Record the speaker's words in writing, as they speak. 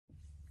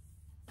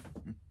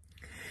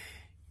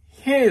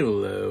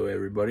Hello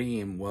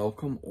everybody and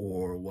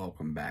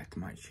welcome back to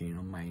my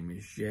channel. My name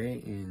is Jay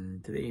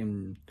and today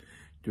I'm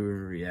doing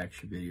a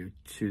reaction video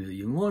to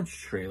the launch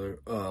trailer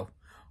of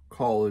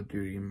Call of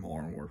Duty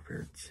Modern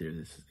Warfare 2.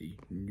 This is the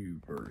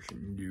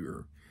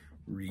newer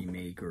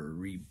remake or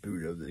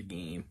reboot of the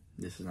game.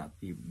 This is not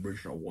the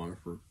original one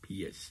for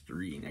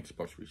PS3 and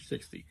Xbox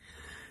 360.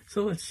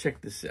 So let's check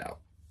this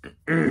out.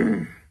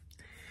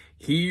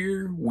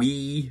 Here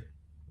we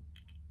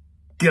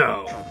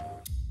go.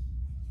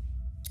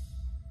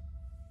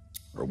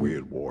 Are we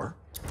at war?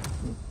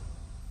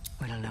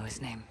 We don't know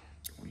his name.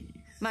 Please.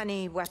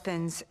 Money,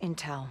 weapons,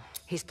 intel.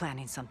 He's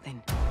planning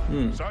something.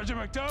 Sergeant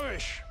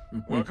McTavish,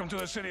 welcome to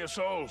the City of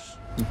Souls.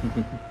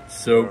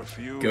 So, There are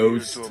few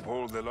Ghost. here to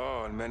uphold the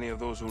law, and many of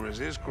those who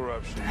resist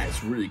corruption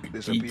That's really good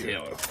disappear.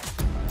 detail.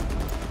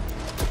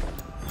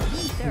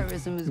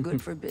 Terrorism is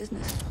good for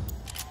business.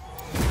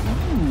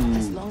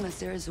 As long as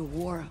there is a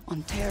war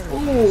on terror,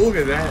 Oh, look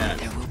at that.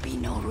 there will be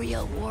no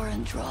real war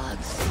on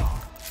drugs.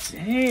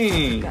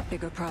 Dang. Got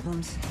bigger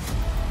problems.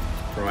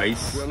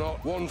 Price. We're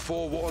not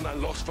 141 and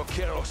lost for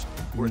chaos.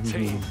 We're a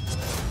team.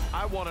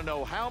 I want to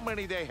know how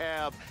many they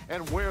have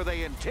and where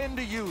they intend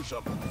to use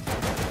them.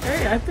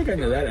 Hey, I think I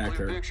know that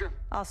actor.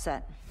 All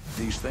set.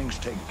 These things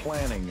take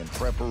planning and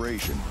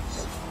preparation.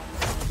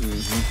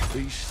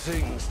 These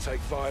things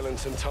take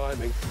violence and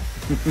timing.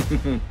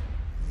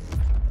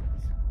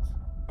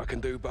 I can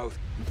do both.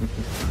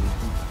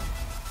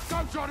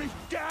 Go, Johnny!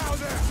 Get out of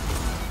there!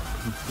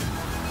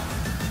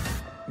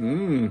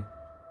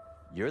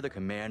 You're the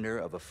commander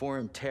of a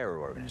foreign terror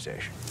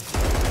organization.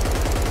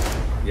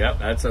 Yep,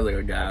 that sounds like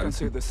a guy.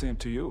 say the same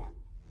to you.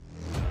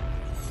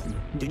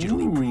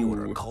 Digitally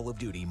pre-order Call of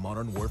Duty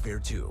Modern Warfare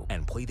 2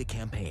 and play the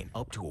campaign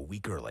up to a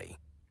week early.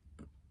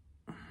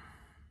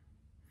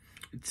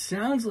 It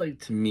sounds like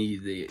to me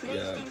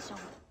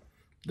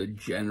the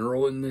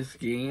general in this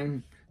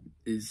game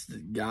is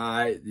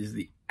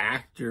the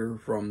actor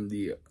from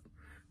the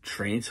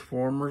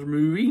Transformers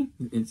movie.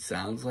 It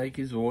sounds like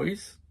his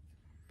voice.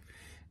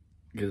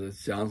 Because it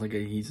sounds like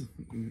he's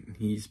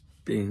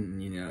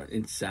been,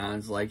 it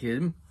sounds like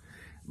him.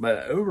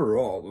 But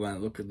overall, when I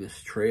look at this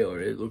trailer,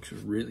 it looks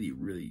really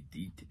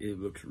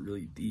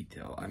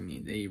detailed. I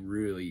mean, they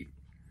really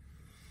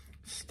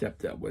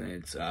stepped up when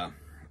it's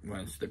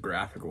the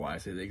graphic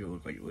wise. They make it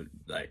look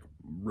like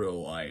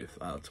real life.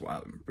 That's why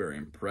I'm very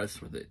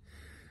impressed with it.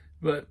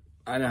 But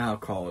I know how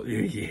Call of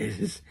Duty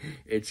is.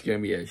 It's gonna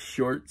be a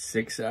short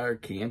 6-hour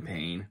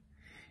campaign.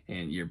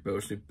 And you're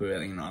supposed to put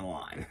it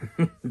online.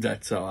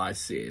 That's how I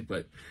see it.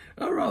 But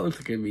overall, it looks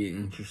like it's gonna be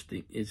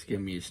interesting. It's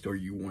gonna be a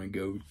story you want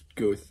to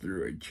go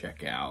through and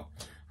check out.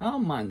 I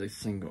don't mind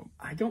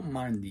I don't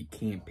mind the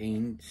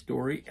campaign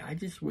story. I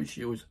just wish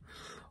it was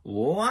a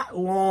lot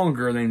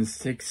longer than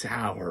 6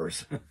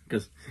 hours,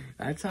 because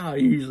that's how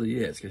it usually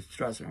is. Because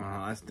trust me,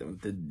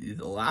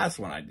 the last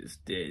one I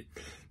just did,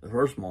 the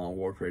first Modern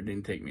Warfare, it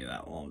didn't take me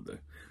that long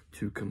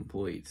to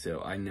complete.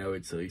 So I know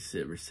it's at least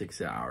over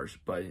 6 hours,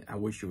 but I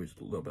wish it was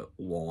a little bit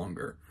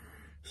longer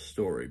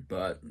story.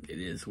 But it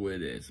is what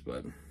it is.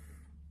 But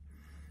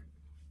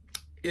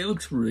it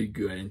looks really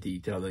good in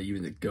detail. Though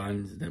even the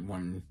guns, that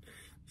one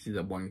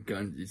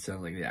gun, it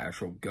sounds like the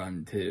actual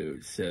gun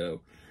too.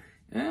 So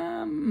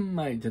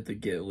might have to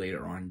get it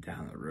later on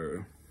down the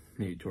road,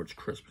 maybe towards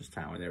Christmas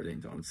time when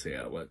everything's on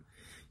sale. But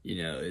it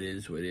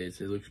is what it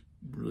is. It looks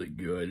really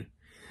good.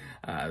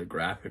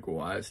 Graphic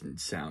wise, and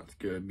sounds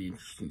good. Be an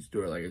interesting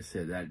story. Like I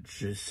said, that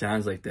just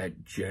sounds like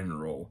that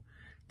general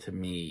to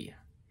me.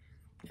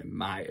 In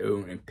my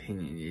own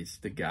opinion, is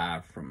the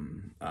guy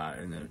from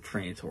in the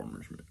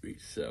Transformers movie.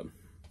 So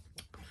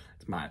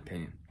it's my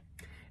opinion.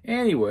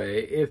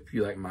 Anyway, if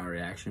you like my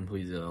reaction,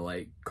 please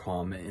like,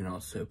 comment, and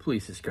also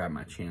please subscribe to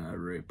my channel. I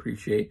really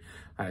appreciate it.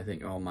 I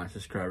thank all my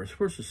subscribers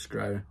for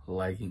subscribing,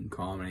 liking,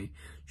 commenting,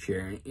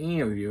 sharing,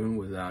 and reviewing.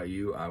 Without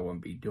you, I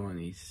wouldn't be doing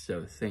these.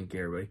 So thank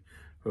you, everybody.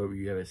 Hope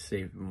you have a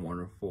safe and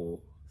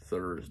wonderful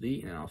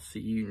Thursday, and I'll see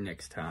you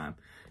next time.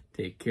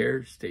 Take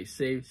care, stay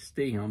safe,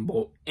 stay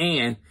humble,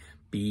 and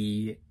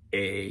be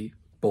a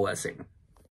blessing.